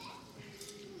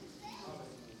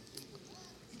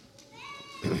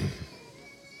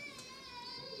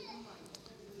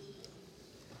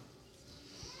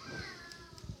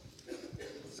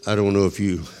I don't know if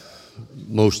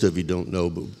most of you don't know,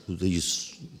 but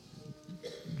these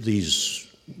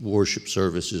worship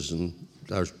services and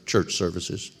our church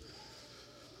services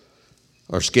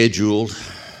are scheduled.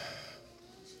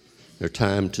 They're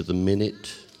timed to the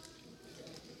minute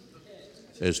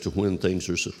as to when things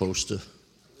are supposed to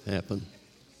happen.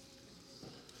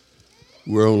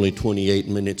 We're only 28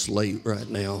 minutes late right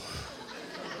now.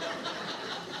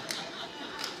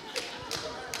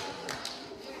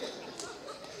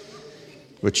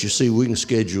 But you see, we can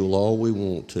schedule all we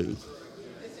want to.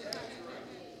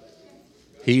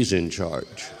 He's in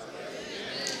charge.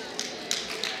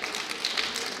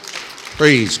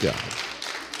 Praise God.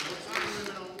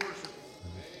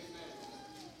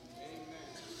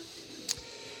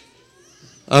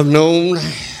 I've known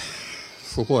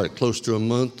for close to a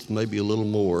month, maybe a little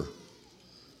more,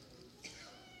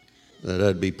 that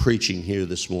I'd be preaching here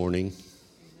this morning.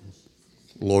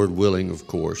 Lord willing, of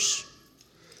course.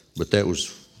 But that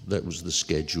was the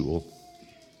schedule.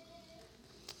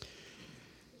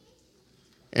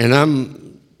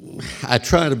 And I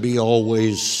try to be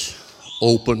always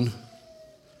open.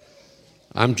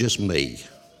 I'm just me.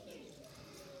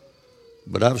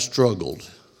 But I've struggled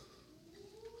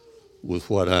with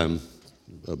what I'm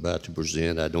about to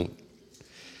present.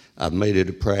 I've made it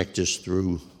a practice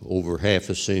through over half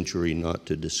a century not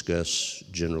to discuss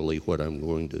generally what I'm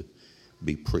going to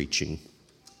be preaching.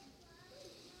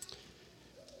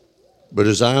 But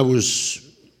as I was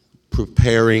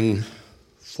preparing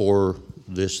for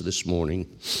this morning,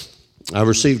 I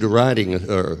received a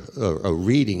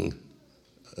reading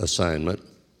assignment.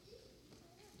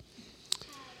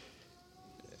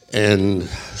 And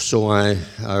so I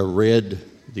read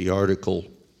the article.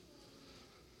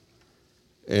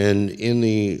 And in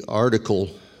the article,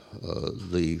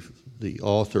 the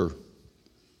author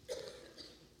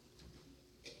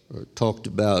talked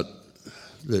about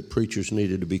that preachers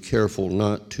needed to be careful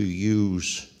not to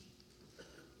use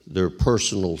their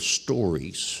personal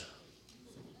stories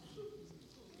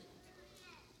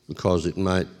because it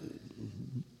might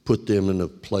put them in a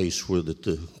place where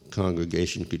the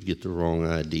congregation could get the wrong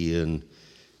idea and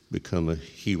become a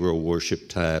hero worship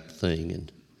type thing.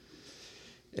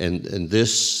 And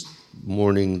this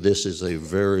morning, this is a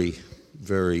very,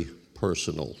 very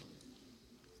personal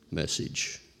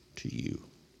message to you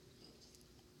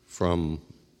from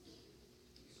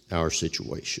our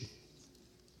situation.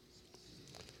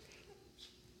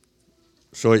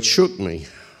 So it shook me,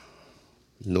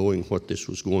 knowing what this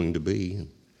was going to be,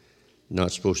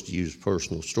 not supposed to use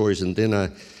personal stories. And then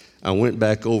I went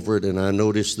back over it and I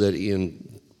noticed that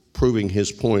in proving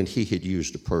his point, he had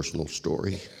used a personal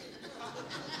story.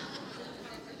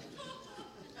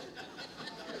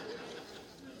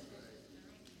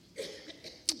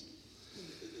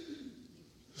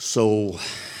 So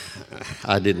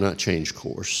I did not change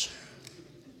course.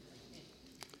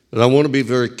 But I want to be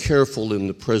very careful in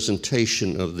the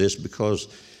presentation of this because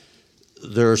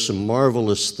there are some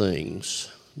marvelous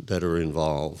things that are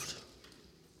involved.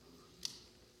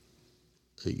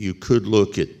 You could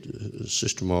look at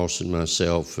Sister Moss and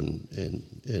myself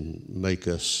and make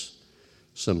us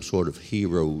some sort of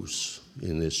heroes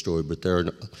in this story, but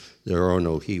there are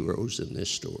no heroes in this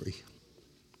story.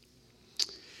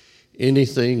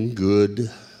 Anything good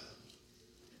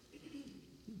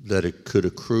that it could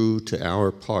accrue to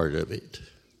our part of it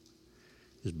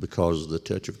is because of the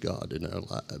touch of God in our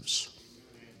lives,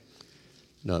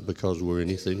 not because we're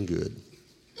anything good.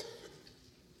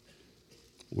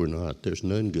 We're not. There's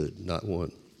none good, not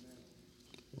one.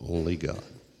 Only God.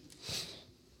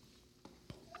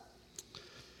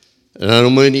 And I know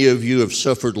many of you have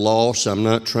suffered loss. I'm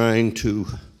not trying to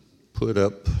put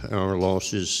up our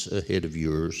losses ahead of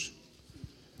yours.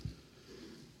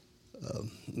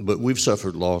 But we've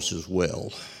suffered loss as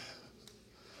well.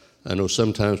 I know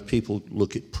sometimes people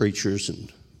look at preachers and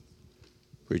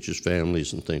preachers'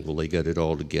 families and think, well, they got it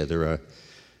all together.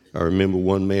 I remember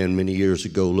one man many years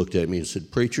ago looked at me and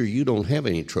said, "Preacher, you don't have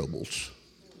any troubles."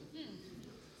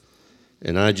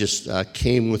 And I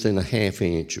came within a half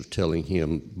inch of telling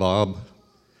him, "Bob,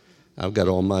 I've got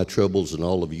all my troubles and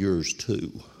all of yours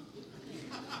too."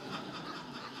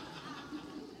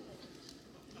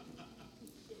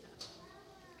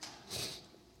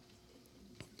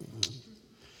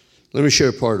 Let me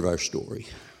share part of our story.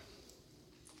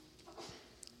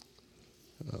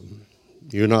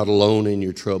 You're not alone in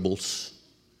your troubles.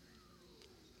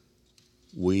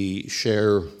 We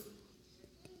share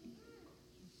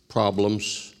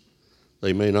problems.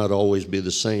 They may not always be the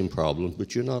same problem,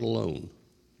 but you're not alone.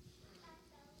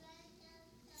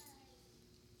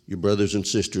 your brothers and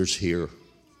sisters here,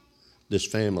 this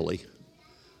family,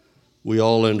 we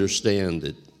all understand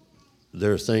that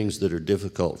there are things that are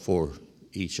difficult for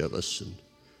each of us, and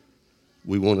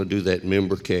we want to do that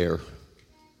member care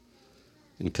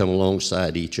and come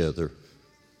alongside each other,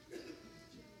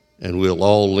 and we'll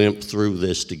all limp through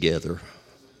this together.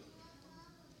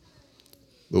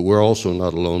 But we're also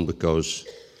not alone, because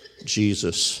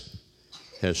Jesus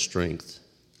has strength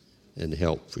and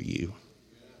help for you.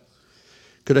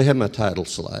 Could I have my title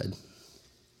slide?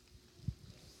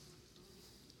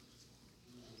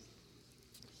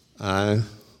 I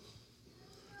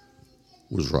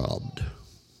was robbed.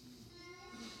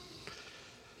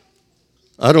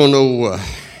 I don't know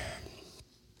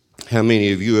how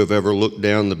many of you have ever looked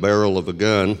down the barrel of a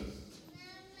gun.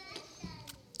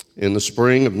 In the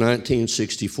spring of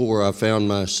 1964, I found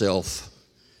myself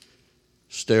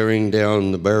staring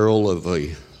down the barrel of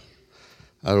a,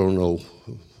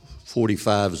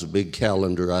 45 is a big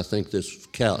calendar. I think this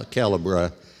caliber,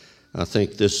 I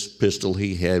think this pistol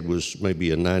he had was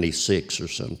maybe a 96 or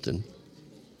something.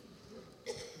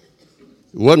 It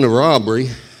wasn't a robbery.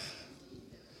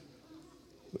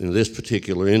 In this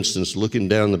particular instance, looking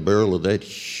down the barrel of that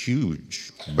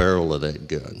huge barrel of that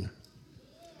gun.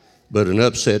 But an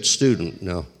upset student.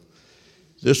 Now,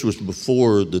 this was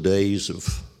before the days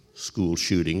of school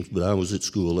shootings, but I was at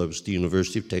school. I was at the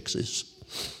University of Texas.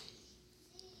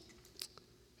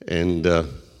 And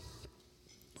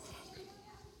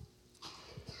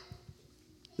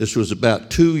this was about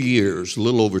 2 years, a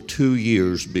little over 2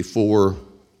 years before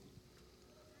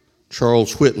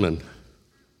Charles Whitman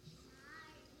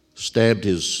stabbed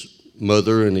his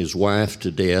mother and his wife to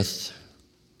death,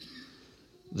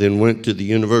 then went to the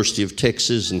University of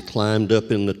Texas and climbed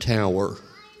up in the tower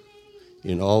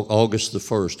in August the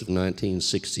 1st of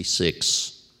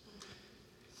 1966.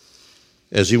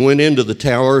 As he went into the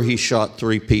tower, he shot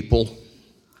 3 people.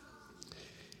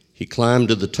 He climbed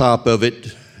to the top of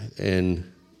it and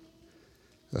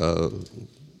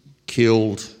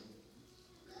killed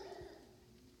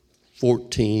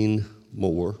 14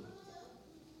 more,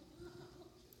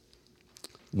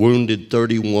 wounded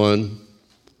 31.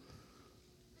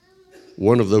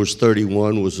 One of those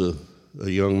 31 was a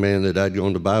young man that I'd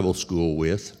gone to Bible school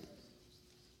with.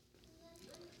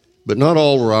 But not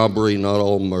all robbery, not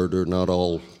all murder, not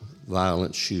all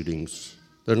violent shootings,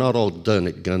 they're not all done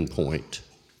at gunpoint.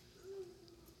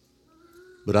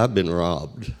 But I've been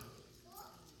robbed,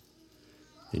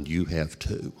 and you have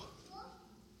too.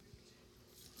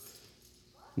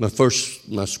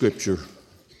 My scripture,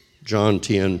 John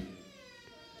 10.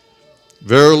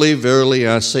 Verily, verily,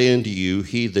 I say unto you,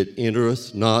 he that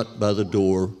entereth not by the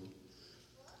door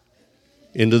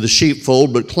into the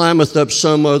sheepfold, but climbeth up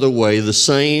some other way, the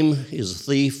same is a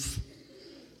thief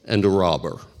and a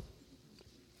robber.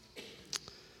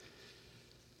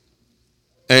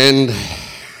 And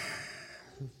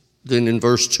then in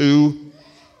verse 2,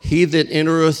 he that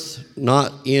entereth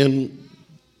not in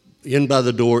by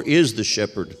the door is the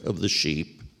shepherd of the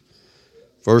sheep.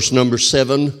 Verse number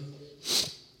 7,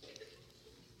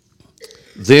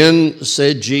 then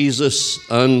said Jesus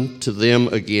unto them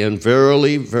again,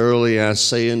 verily, verily, I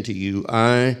say unto you,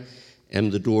 I am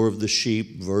the door of the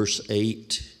sheep. Verse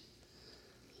 8,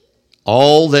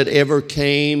 all that ever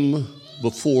came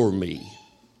before me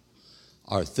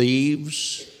are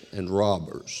thieves and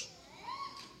robbers,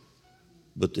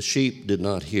 but the sheep did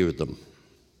not hear them.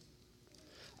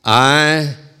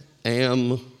 I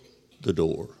am the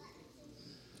door.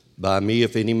 By me,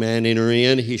 if any man enter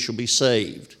in, he shall be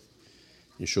saved.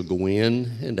 You shall go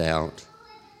in and out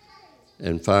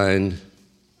and find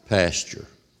pasture.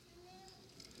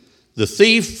 The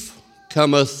thief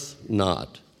cometh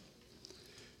not,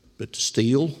 but to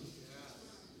steal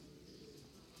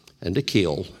and to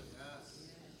kill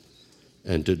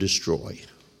and to destroy.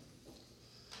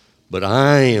 But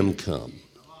I am come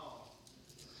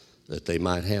that they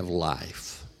might have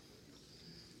life,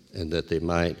 and that they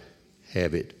might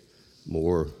have it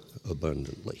more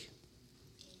abundantly.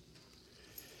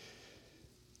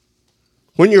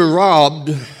 When you're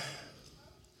robbed,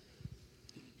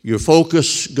 your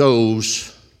focus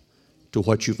goes to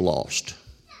what you've lost.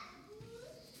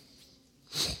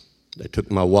 They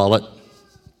took my wallet.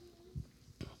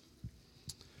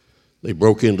 They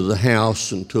broke into the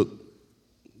house and took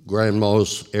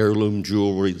Grandma's heirloom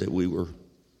jewelry that we were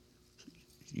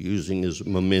using as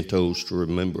mementos to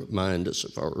remind us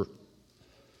of her.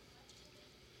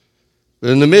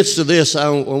 But in the midst of this, I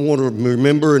want to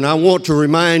remember, and I want to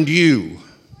remind you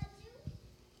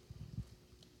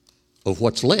of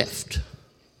what's left.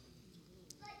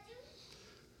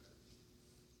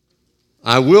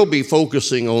 I will be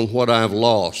focusing on what I've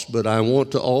lost, but I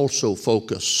want to also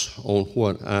focus on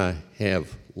what I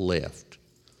have left.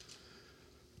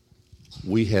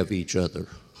 We have each other.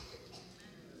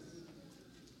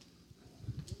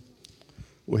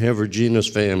 We have Regina's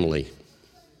family.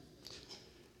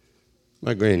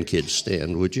 My grandkids,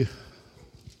 stand, would you?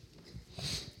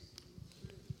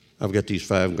 I've got these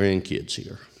 5 grandkids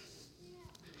here.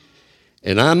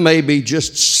 And I may be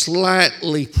just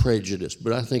slightly prejudiced,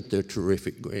 but I think they're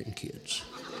terrific grandkids.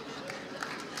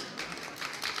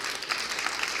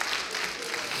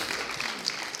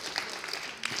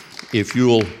 If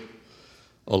you'll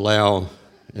allow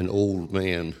an old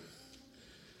man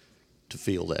to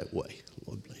feel that way.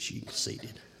 Lord bless you, you can be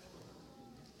seated.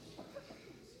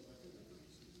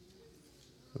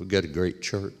 We've got a great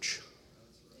church.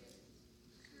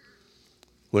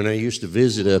 When I used to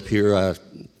visit up here, I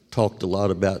talked a lot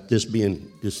about this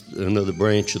being just another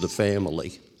branch of the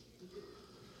family.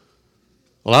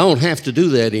 Well, I don't have to do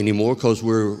that anymore because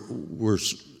we're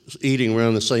eating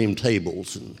around the same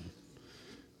tables and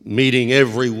meeting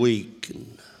every week.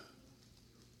 And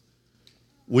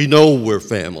we know we're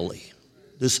family.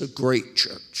 This is a great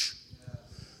church.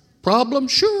 Problem?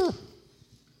 Sure.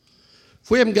 If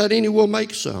we haven't got any, we'll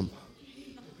make some.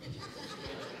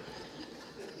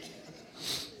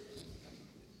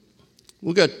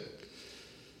 We got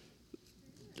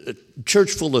a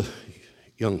church full of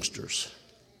youngsters.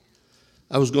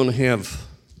 I was going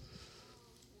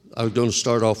to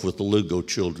start off with the Lugo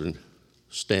children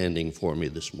standing for me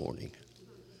this morning.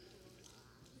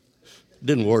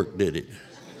 Didn't work, did it?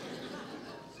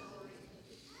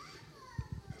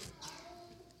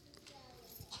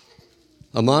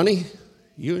 Amani,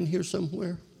 you in here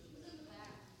somewhere?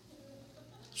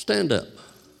 Stand up.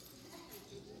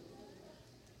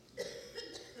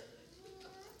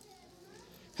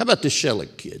 How about the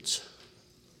Shellick kids?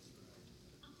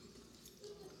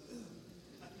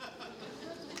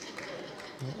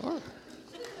 All right.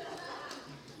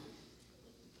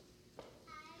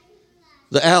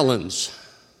 The Allens.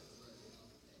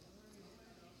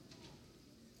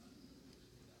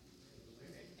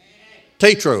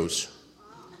 Tatros.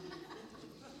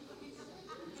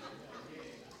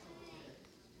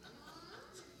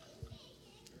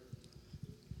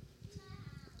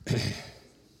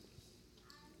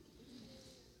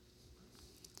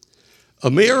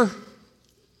 Amir?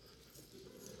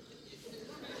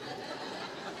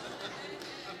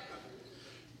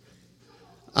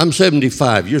 I'm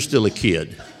 75. You're still a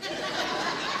kid.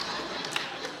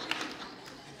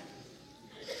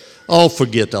 Oh,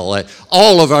 forget all that.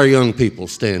 All of our young people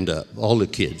stand up. All the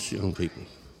kids, young people.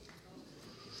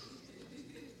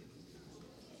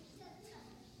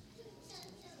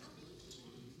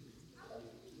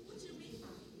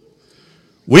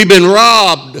 We've been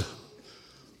robbed,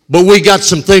 but we got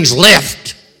some things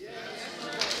left.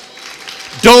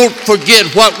 Don't forget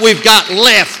what we've got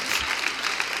left.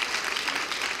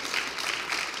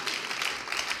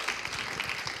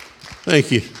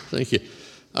 Thank you. Thank you.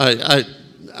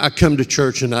 I come to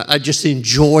church and I just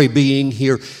enjoy being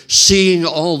here, seeing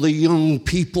all the young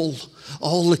people,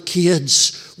 all the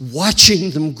kids,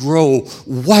 watching them grow,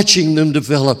 watching them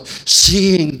develop,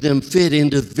 seeing them fit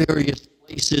into various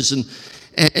places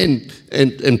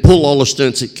and pull all the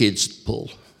stunts that kids pull.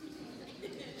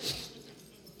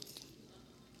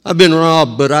 I've been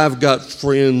robbed, but I've got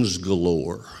friends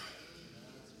galore.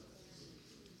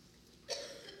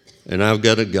 And I've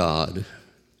got a God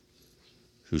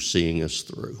who's seeing us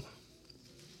through.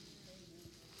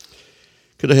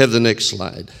 Could I have the next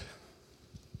slide?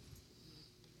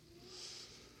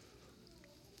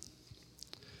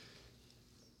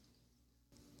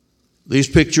 These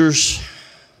pictures,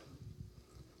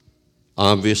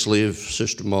 obviously, of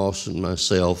Sister Moss and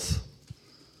myself.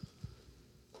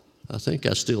 I think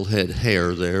I still had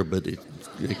hair there, but it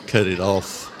cut it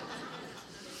off.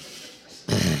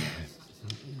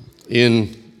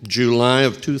 In July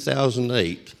of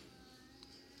 2008,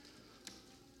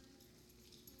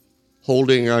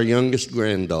 holding our youngest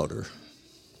granddaughter.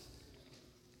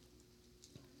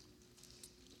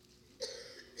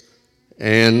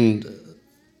 And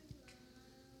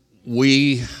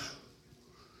we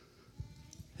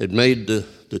had made the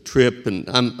trip,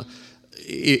 and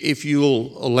if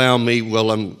you'll allow me, well,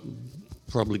 I'm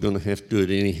probably going to have to do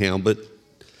it anyhow, but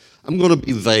I'm going to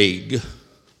be vague.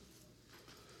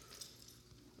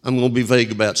 I'm going to be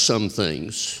vague about some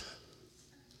things.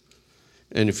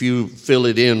 And if you fill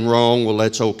it in wrong, well,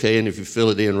 that's okay. And if you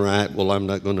fill it in right, well, I'm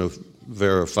not going to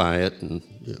verify it. And,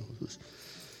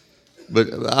 But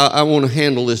I want to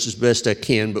handle this as best I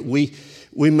can. But we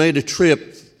made a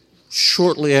trip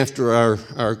shortly after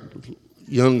our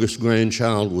youngest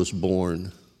grandchild was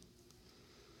born,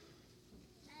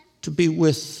 to be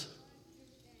with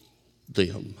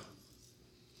them,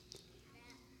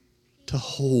 to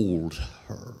hold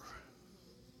her.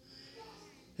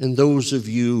 And those of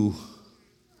you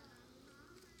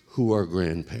who are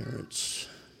grandparents,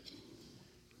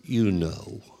 you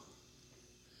know.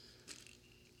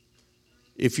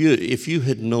 If you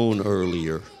had known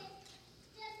earlier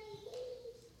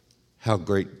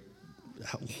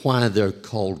why they're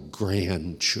called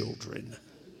grandchildren,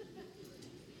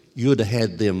 you'd have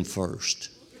had them first.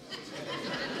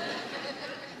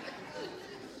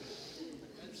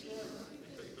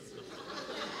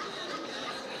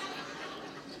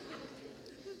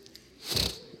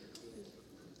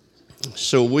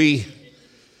 So we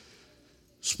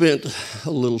spent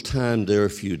a little time there, a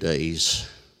few days.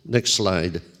 Next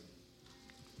slide.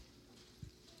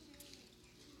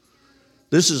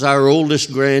 This is our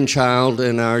oldest grandchild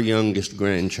and our youngest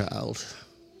grandchild,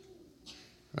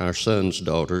 our son's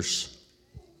daughters.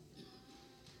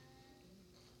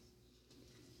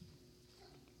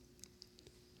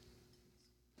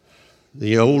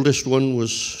 The oldest one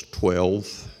was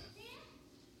 12.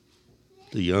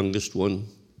 The youngest one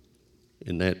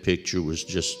in that picture was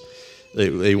just,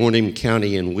 they weren't even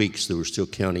counting in weeks, they were still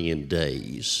counting in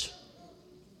days.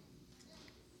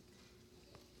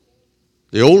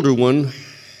 The older one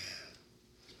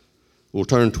will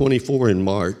turn 24 in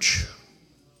March.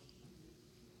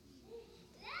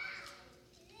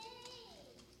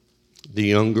 The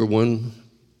younger one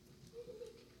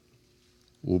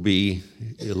will be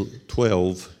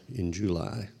 12 in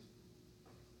July.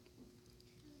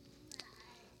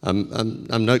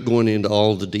 I'm not going into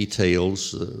all the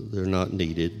details, they're not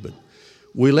needed, but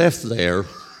we left there,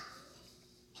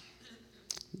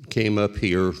 came up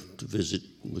here to visit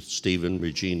with Stephen,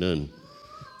 Regina, and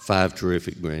 5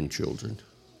 terrific grandchildren.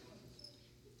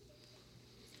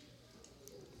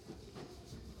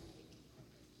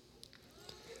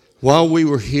 While we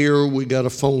were here, we got a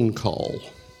phone call.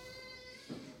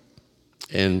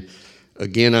 And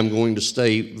again, I'm going to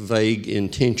stay vague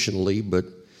intentionally, but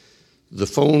the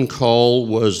phone call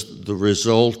was the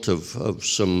result of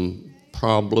some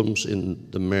problems in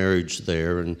the marriage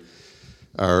there, and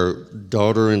our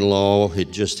daughter-in-law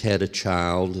had just had a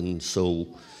child, and so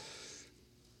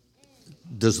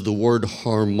does the word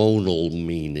hormonal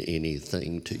mean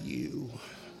anything to you?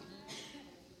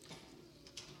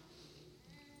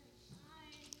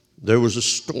 There was a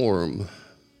storm,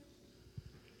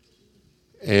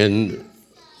 and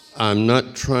I'm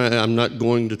not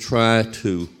going to try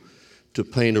to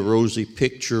paint a rosy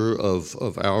picture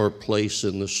of our place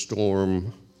in the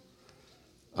storm.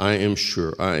 I am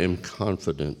sure, I am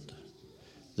confident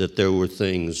that there were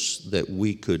things that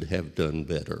we could have done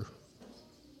better.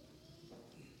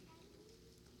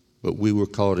 But we were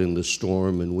caught in the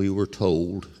storm, and we were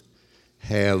told,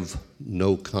 have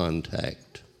no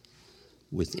contact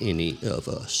with any of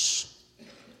us.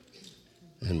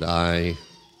 And I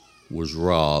was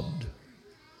robbed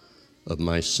of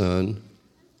my son,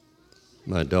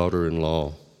 my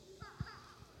daughter-in-law,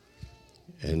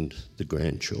 and the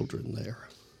grandchildren there.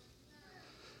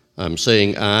 I'm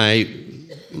saying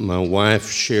my wife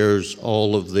shares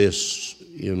all of this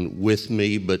with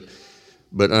me, but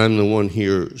I'm the one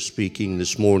here speaking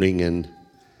this morning, and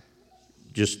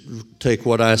just take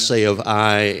what I say of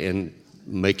I and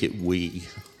make it we.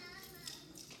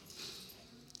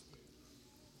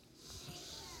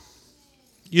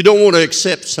 You don't want to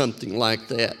accept something like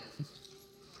that.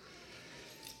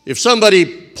 If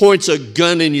somebody points a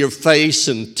gun in your face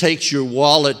and takes your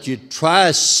wallet, you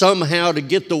try somehow to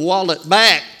get the wallet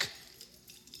back.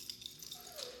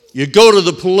 You go to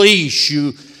the police,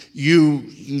 you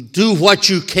do what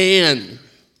you can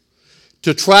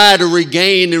to try to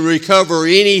regain and recover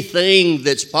anything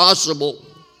that's possible.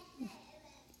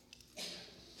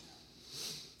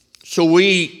 So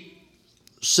we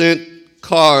sent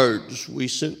cards, we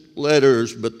sent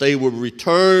letters, but they were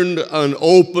returned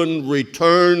unopened,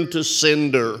 returned to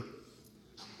sender.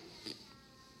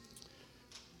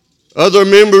 Other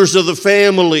members of the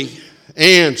family,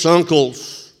 aunts,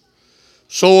 uncles,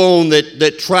 so on,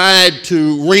 that tried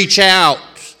to reach out,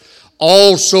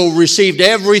 also received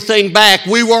everything back.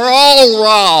 We were all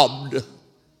robbed.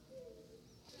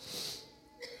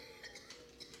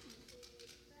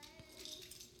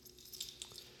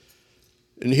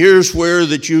 And here's where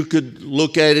that you could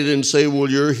look at it and say, well,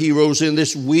 you're heroes in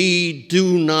this. We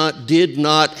did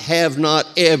not, have not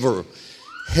ever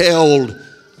held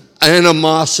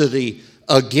animosity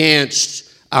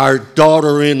against our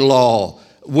daughter-in-law.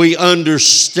 We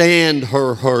understand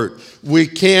her hurt. We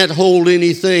can't hold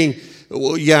anything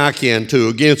Well, yeah, I can too,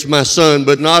 against my son,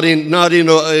 but not in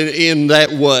that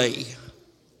way.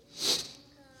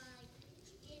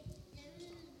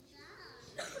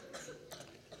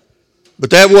 But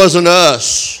that wasn't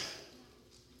us.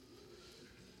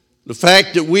 The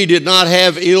fact that we did not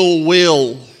have ill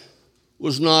will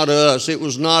was not us. It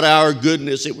was not our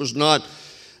goodness. It was not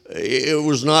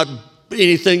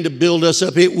anything to build us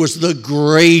up. It was the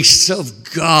grace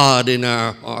of God in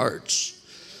our hearts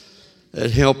that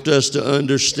helped us to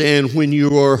understand when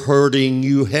you are hurting,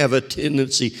 you have a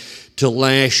tendency to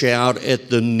lash out at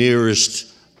the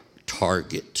nearest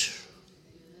target.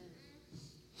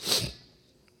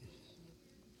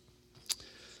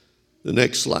 The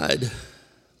next slide.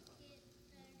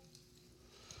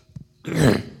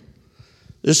 This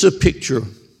is a picture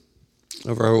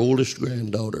of our oldest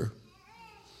granddaughter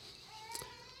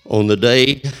on the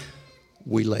day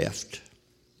we left.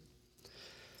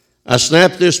 I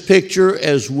snapped this picture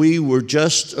as we were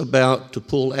just about to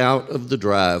pull out of the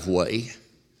driveway,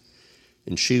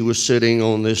 and she was sitting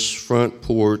on this front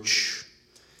porch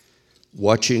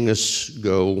watching us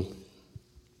go.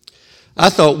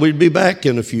 I thought we'd be back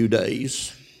in a few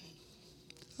days.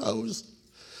 I was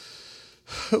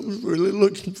really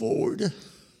looking forward to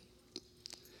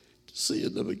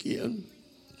seeing them again.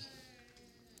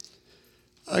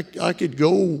 I could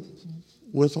go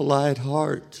with a light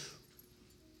heart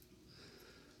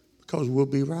because we'll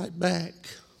be right back.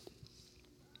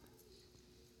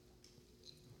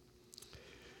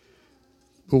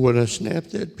 But when I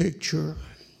snapped that picture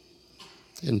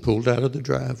and pulled out of the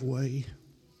driveway,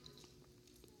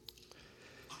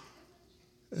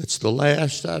 it's the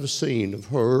last I've seen of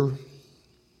her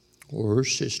or her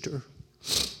sister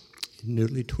in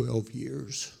nearly 12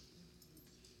 years.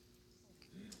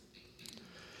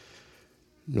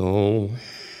 No,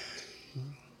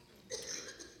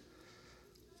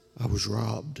 I was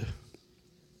robbed.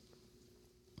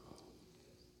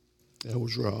 I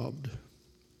was robbed.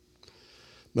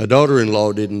 My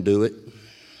daughter-in-law didn't do it.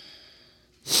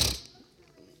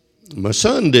 My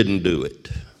son didn't do it.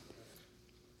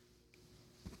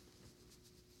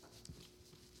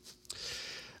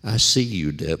 I see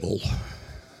you, devil.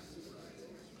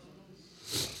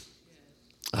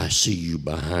 I see you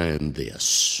behind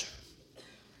this.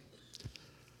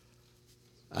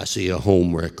 I see a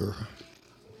home wrecker.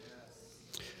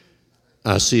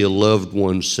 I see a loved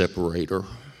one separator.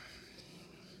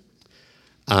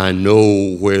 I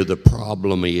know where the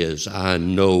problem is. I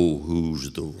know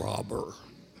who's the robber.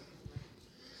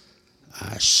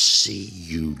 I see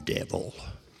you, devil.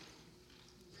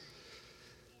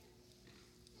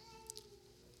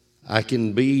 I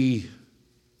can be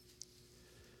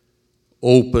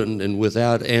open and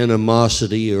without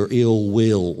animosity or ill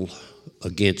will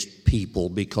against people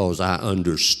because I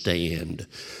understand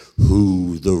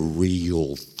who the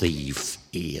real thief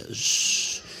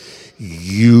is.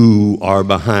 You are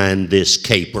behind this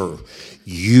caper.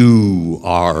 You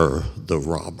are the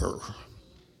robber.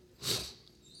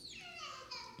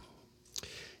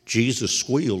 Jesus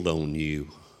squealed on you.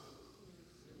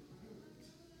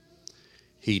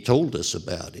 He told us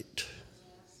about it.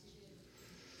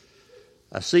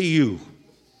 I see you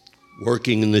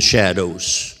working in the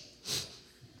shadows.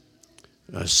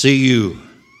 I see you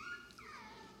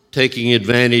taking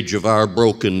advantage of our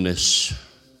brokenness.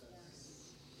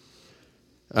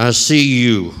 I see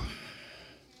you.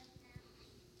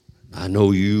 I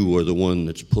know you are the one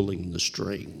that's pulling the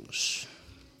strings.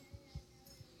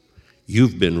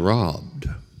 You've been robbed.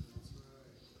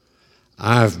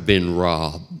 I've been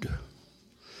robbed.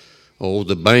 Oh,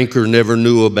 the banker never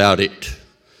knew about it,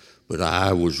 but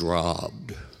I was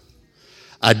robbed.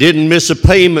 I didn't miss a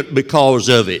payment because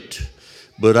of it,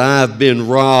 but I've been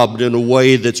robbed in a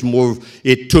way that's more,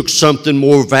 it took something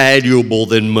more valuable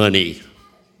than money.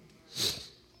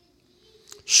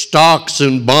 Stocks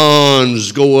and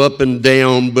bonds go up and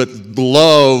down, but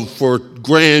love for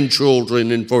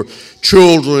grandchildren and for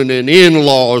children and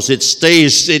in-laws,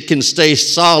 it can stay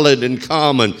solid and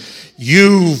common.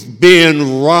 You've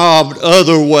been robbed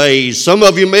other ways. Some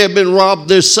of you may have been robbed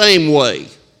this same way,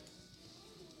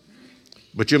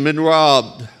 but you've been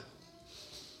robbed.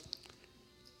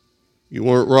 You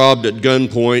weren't robbed at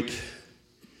gunpoint.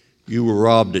 You were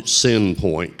robbed at sin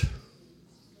point.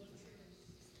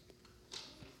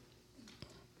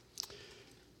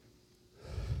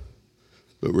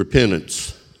 But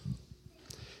repentance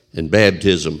and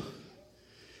baptism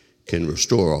can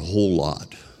restore a whole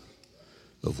lot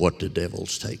of what the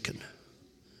devil's taken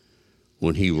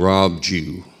when he robbed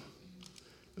you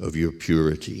of your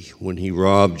purity, when he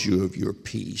robbed you of your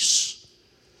peace.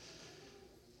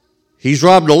 He's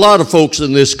robbed a lot of folks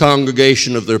in this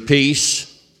congregation of their peace.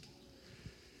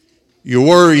 You're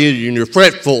worried and you're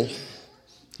fretful.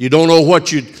 You don't know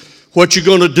what you're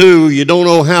going to do. You don't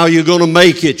know how you're going to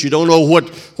make it. You don't know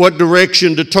what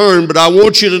direction to turn. But I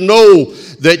want you to know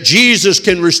that Jesus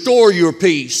can restore your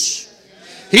peace.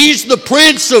 He's the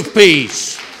Prince of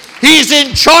Peace. He's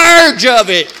in charge of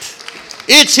it.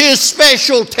 It's His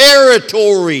special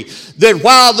territory that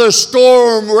while the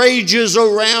storm rages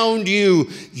around you,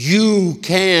 you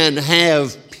can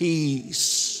have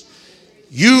peace.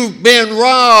 You've been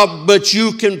robbed, but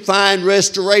you can find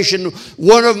restoration.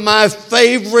 One of my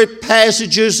favorite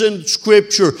passages in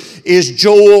Scripture is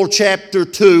Joel chapter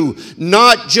 2.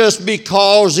 Not just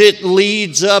because it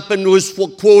leads up and was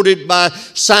quoted by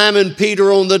Simon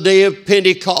Peter on the day of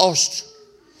Pentecost,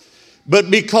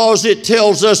 but because it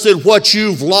tells us that what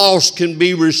you've lost can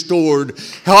be restored.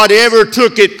 Whatever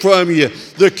took it from you,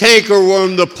 the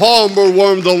cankerworm, the palmer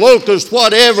worm, the locust,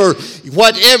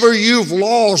 whatever you've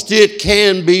lost, it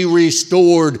can be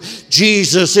restored.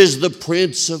 Jesus is the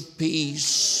Prince of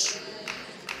Peace.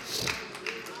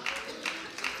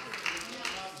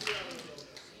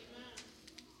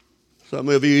 Some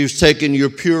of you have taken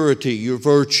your purity, your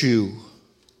virtue,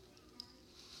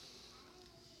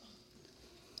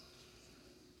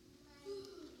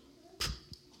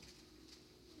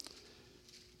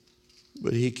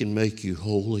 but He can make you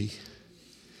holy.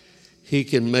 He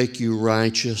can make you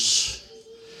righteous.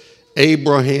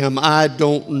 Abraham, I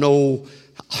don't know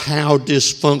how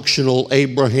dysfunctional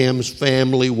Abraham's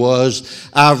family was.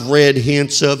 I've read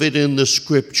hints of it in the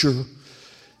Scripture.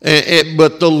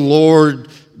 But the Lord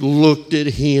looked at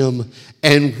him,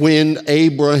 and when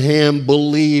Abraham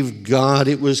believed God,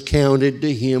 it was counted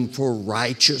to him for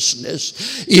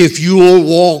righteousness. If you will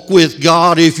walk with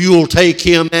God, if you will take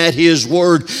Him at His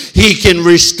word, He can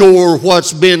restore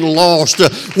what's been lost,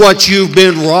 what you've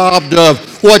been robbed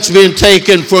of, what's been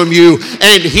taken from you,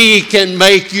 and He can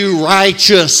make you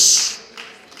righteous.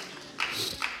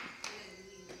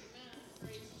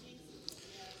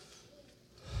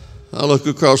 I look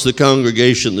across the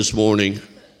congregation this morning.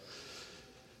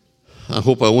 I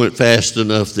hope I went fast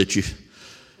enough that you...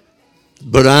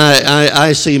 But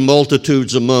I see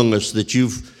multitudes among us that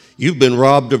you've been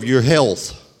robbed of your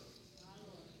health.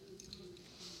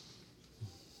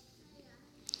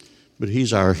 But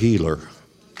He's our healer.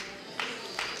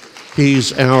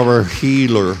 He's our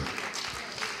healer.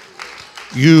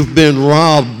 You've been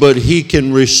robbed, but He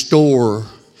can restore.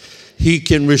 He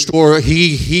can restore.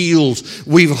 He heals.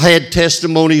 We've had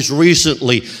testimonies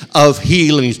recently of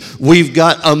healings. We've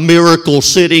got a miracle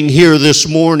sitting here this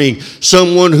morning.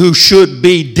 Someone who should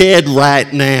be dead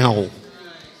right now.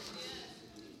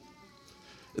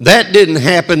 That didn't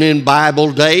happen in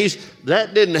Bible days.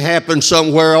 That didn't happen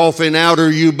somewhere off in outer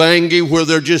Ubangi where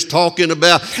they're just talking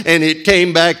about, and it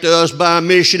came back to us by a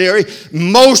missionary.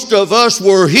 Most of us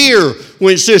were here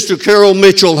when Sister Carol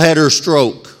Mitchell had her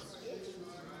stroke.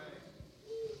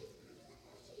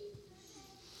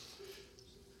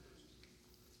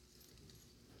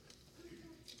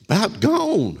 About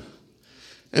gone.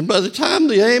 And by the time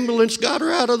the ambulance got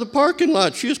her out of the parking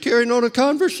lot, she was carrying on a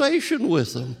conversation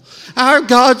with them. Our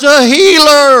God's a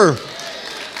healer.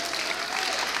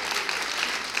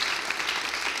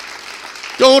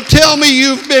 Don't tell me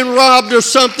you've been robbed of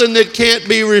something that can't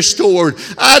be restored.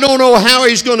 I don't know how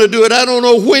He's going to do it. I don't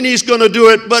know when He's going to do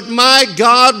it. But my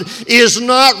God is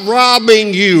not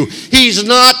robbing you. He's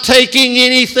not taking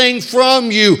anything from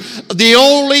you. The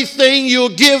only thing you'll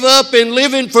give up in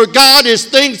living for God is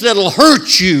things that'll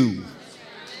hurt you,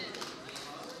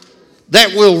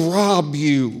 that will rob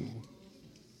you.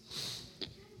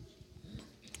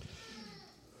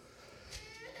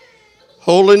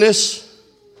 Holiness.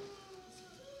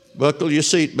 Buckle your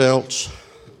seatbelts.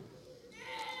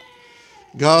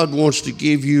 God wants to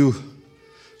give you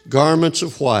garments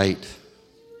of white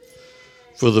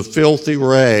for the filthy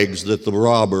rags that the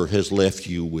robber has left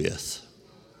you with.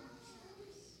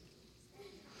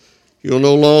 You'll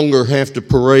no longer have to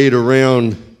parade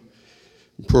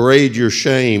your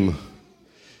shame,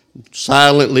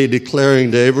 silently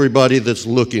declaring to everybody that's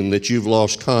looking that you've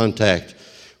lost contact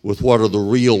with what are the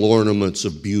real ornaments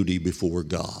of beauty before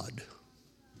God.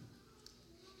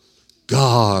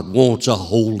 God wants a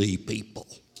holy people.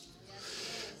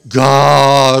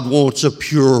 God wants a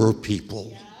pure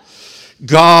people.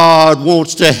 God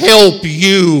wants to help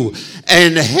you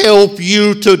and help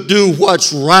you to do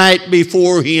what's right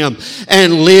before Him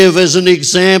and live as an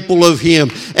example of Him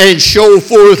and show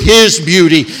forth His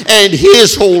beauty and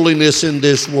His holiness in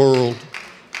this world.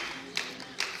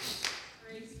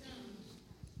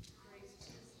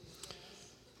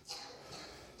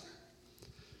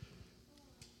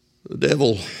 The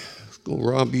devil is going to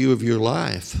rob you of your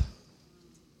life.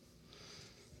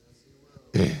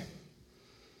 The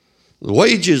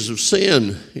wages of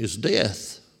sin is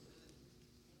death.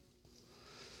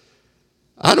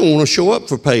 I don't want to show up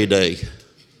for payday.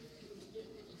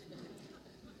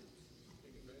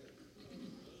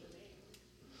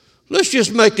 Let's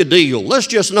just make a deal. Let's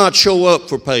just not show up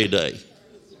for payday.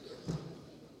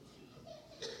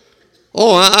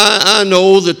 Oh, I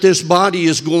know that this body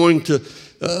is going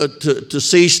to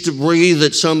cease to breathe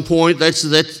at some point.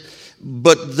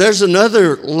 But there's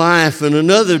another life and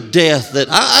another death that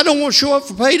I don't want to show up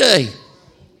for payday.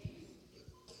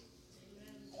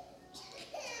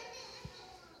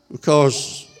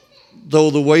 Because though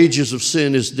the wages of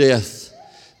sin is death,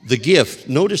 the gift,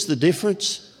 notice the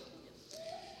difference?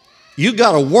 You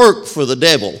got to work for the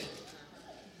devil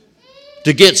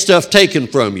to get stuff taken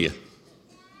from you.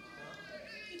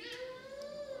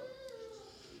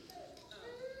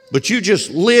 But you just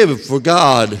live for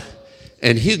God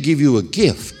and He'll give you a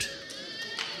gift.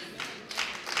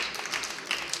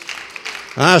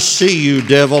 I see you,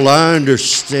 devil. I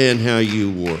understand how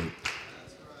you work.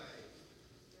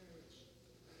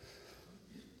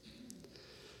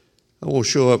 I won't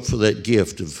show up for that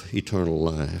gift of eternal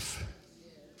life.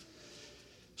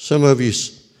 Some of you,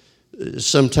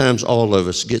 sometimes all of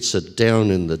us, gets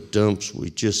down in the dumps.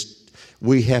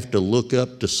 We have to look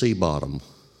up to see bottom.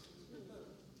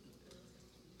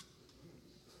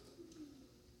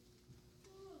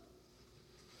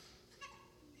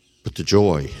 But the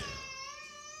joy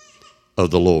of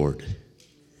the Lord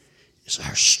is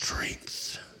our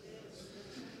strength.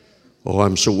 Oh,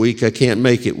 I'm so weak I can't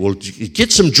make it. Well,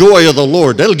 get some joy of the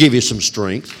Lord. That'll give you some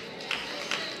strength.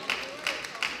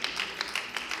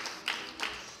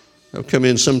 I've come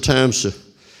in sometimes to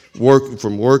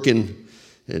working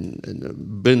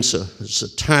and been so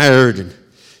tired and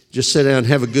just sit down and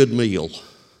have a good meal.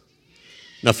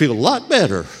 And I feel a lot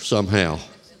better somehow.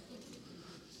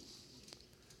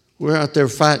 We're out there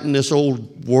fighting this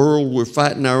old world. We're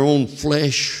fighting our own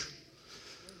flesh.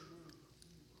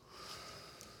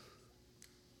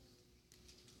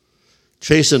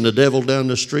 Chasing the devil down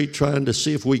the street, trying to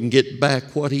see if we can get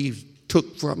back what he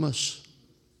took from us.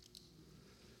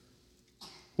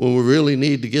 When we really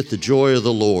need to get the joy of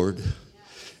the Lord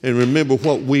and remember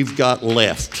what we've got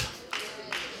left.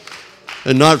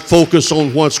 And not focus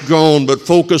on what's gone, but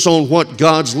focus on what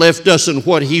God's left us and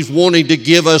what He's wanting to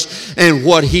give us and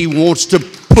what He wants to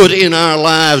put in our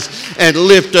lives and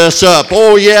lift us up.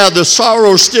 Oh yeah, the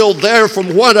sorrow's still there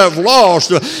from what I've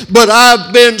lost, but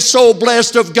I've been so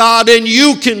blessed of God, and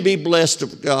you can be blessed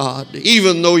of God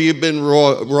even though you've been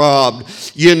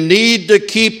robbed. You need to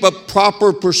keep a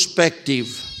proper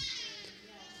perspective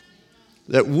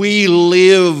that we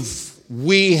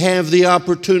have the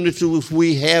opportunity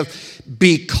we have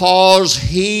because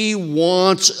He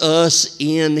wants us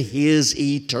in His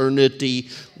eternity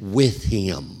with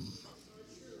Him.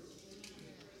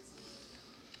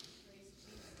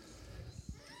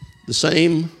 The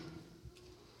same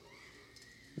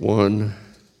one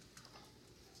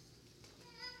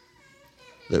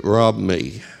that robbed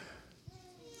me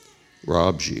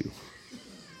robs you.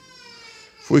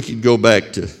 If we could go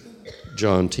back to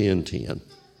John 10:10.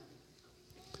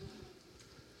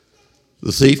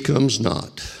 The thief comes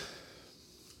not,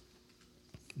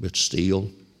 but steal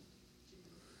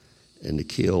and to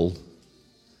kill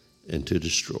and to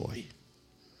destroy.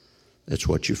 That's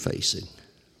what you're facing.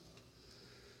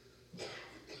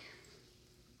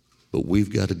 But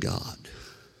we've got a God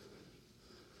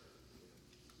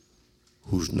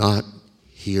who's not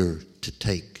here to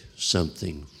take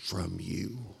something from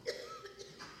you.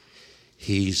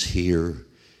 He's here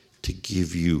to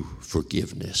give you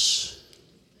forgiveness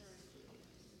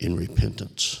in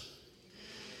repentance.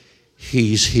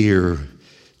 He's here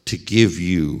to give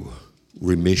you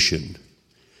remission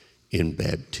in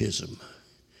baptism.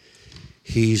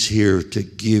 He's here to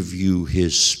give you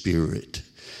His Spirit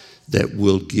that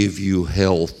will give you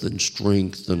health and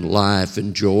strength and life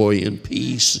and joy and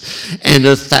peace and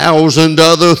 1,000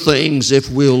 other things if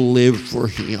we'll live for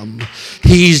Him.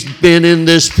 He's been in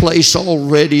this place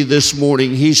already this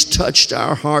morning. He's touched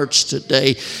our hearts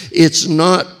today. It's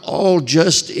not all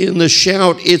just in the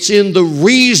shout. It's in the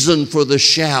reason for the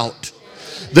shout.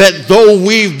 That though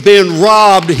we've been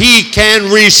robbed, He can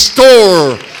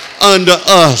restore unto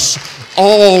us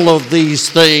all of these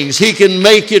things. He can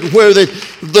make it where the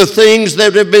things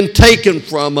that have been taken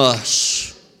from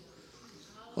us.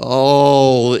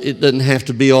 Oh, it doesn't have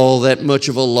to be all that much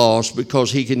of a loss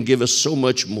because He can give us so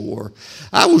much more.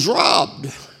 I was robbed.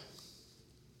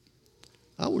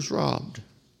 I was robbed.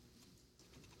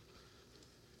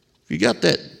 If you got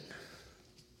that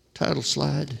title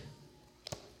slide,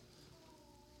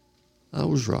 I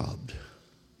was robbed.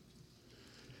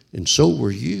 And so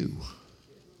were you.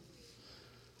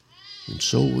 And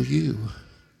so were you.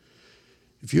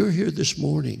 If you're here this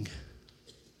morning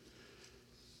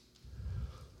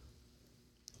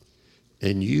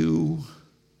and you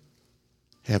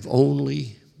have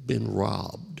only been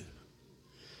robbed,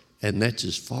 and that's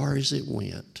as far as it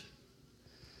went,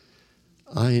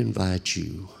 I invite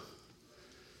you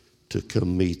to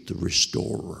come meet the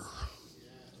restorer,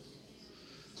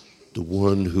 the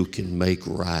one who can make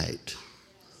right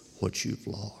what you've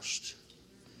lost.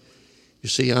 You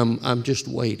see, I'm just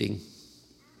waiting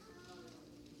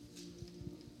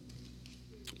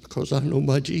because I know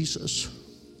my Jesus.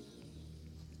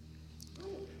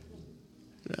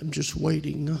 I'm just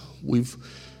waiting.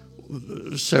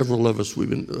 Several of us, we've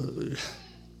been,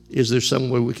 is there some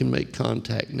way we can make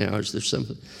contact now? Is there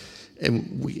something?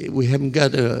 And we haven't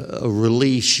got a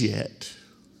release yet.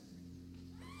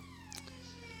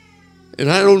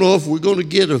 And I don't know if we're going to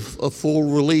get a full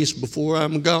release before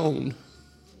I'm gone.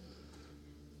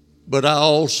 But I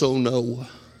also know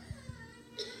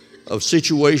of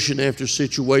situation after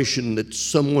situation that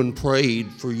someone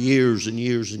prayed for years and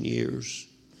years and years.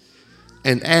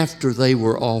 And after they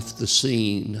were off the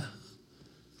scene,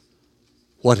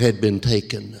 what had been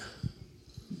taken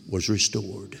was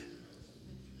restored.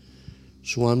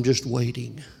 So I'm just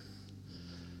waiting.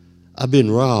 I've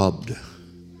been robbed,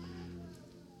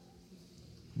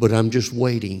 but I'm just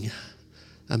waiting.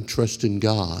 I'm trusting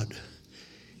God.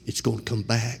 It's going to come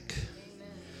back.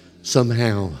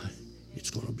 Somehow, it's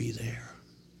going to be there.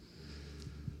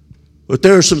 But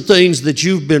there are some things that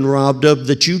you've been robbed of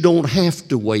that you don't have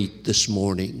to wait this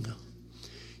morning.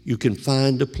 You can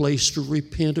find a place to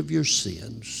repent of your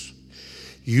sins.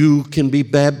 You can be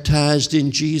baptized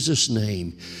in Jesus'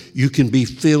 name. You can be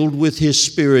filled with His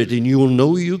Spirit, and you'll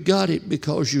know you got it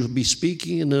because you'll be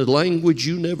speaking in a language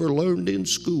you never learned in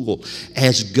school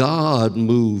as God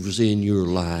moves in your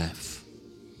life.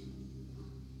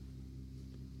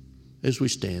 As we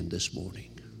stand this morning,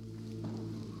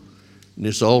 and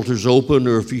this altar's open,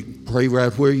 or if you pray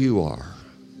right where you are,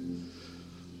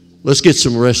 let's get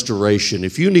some restoration.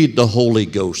 If you need the Holy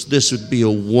Ghost, this would be a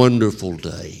wonderful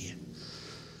day.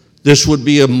 This would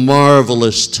be a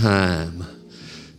marvelous time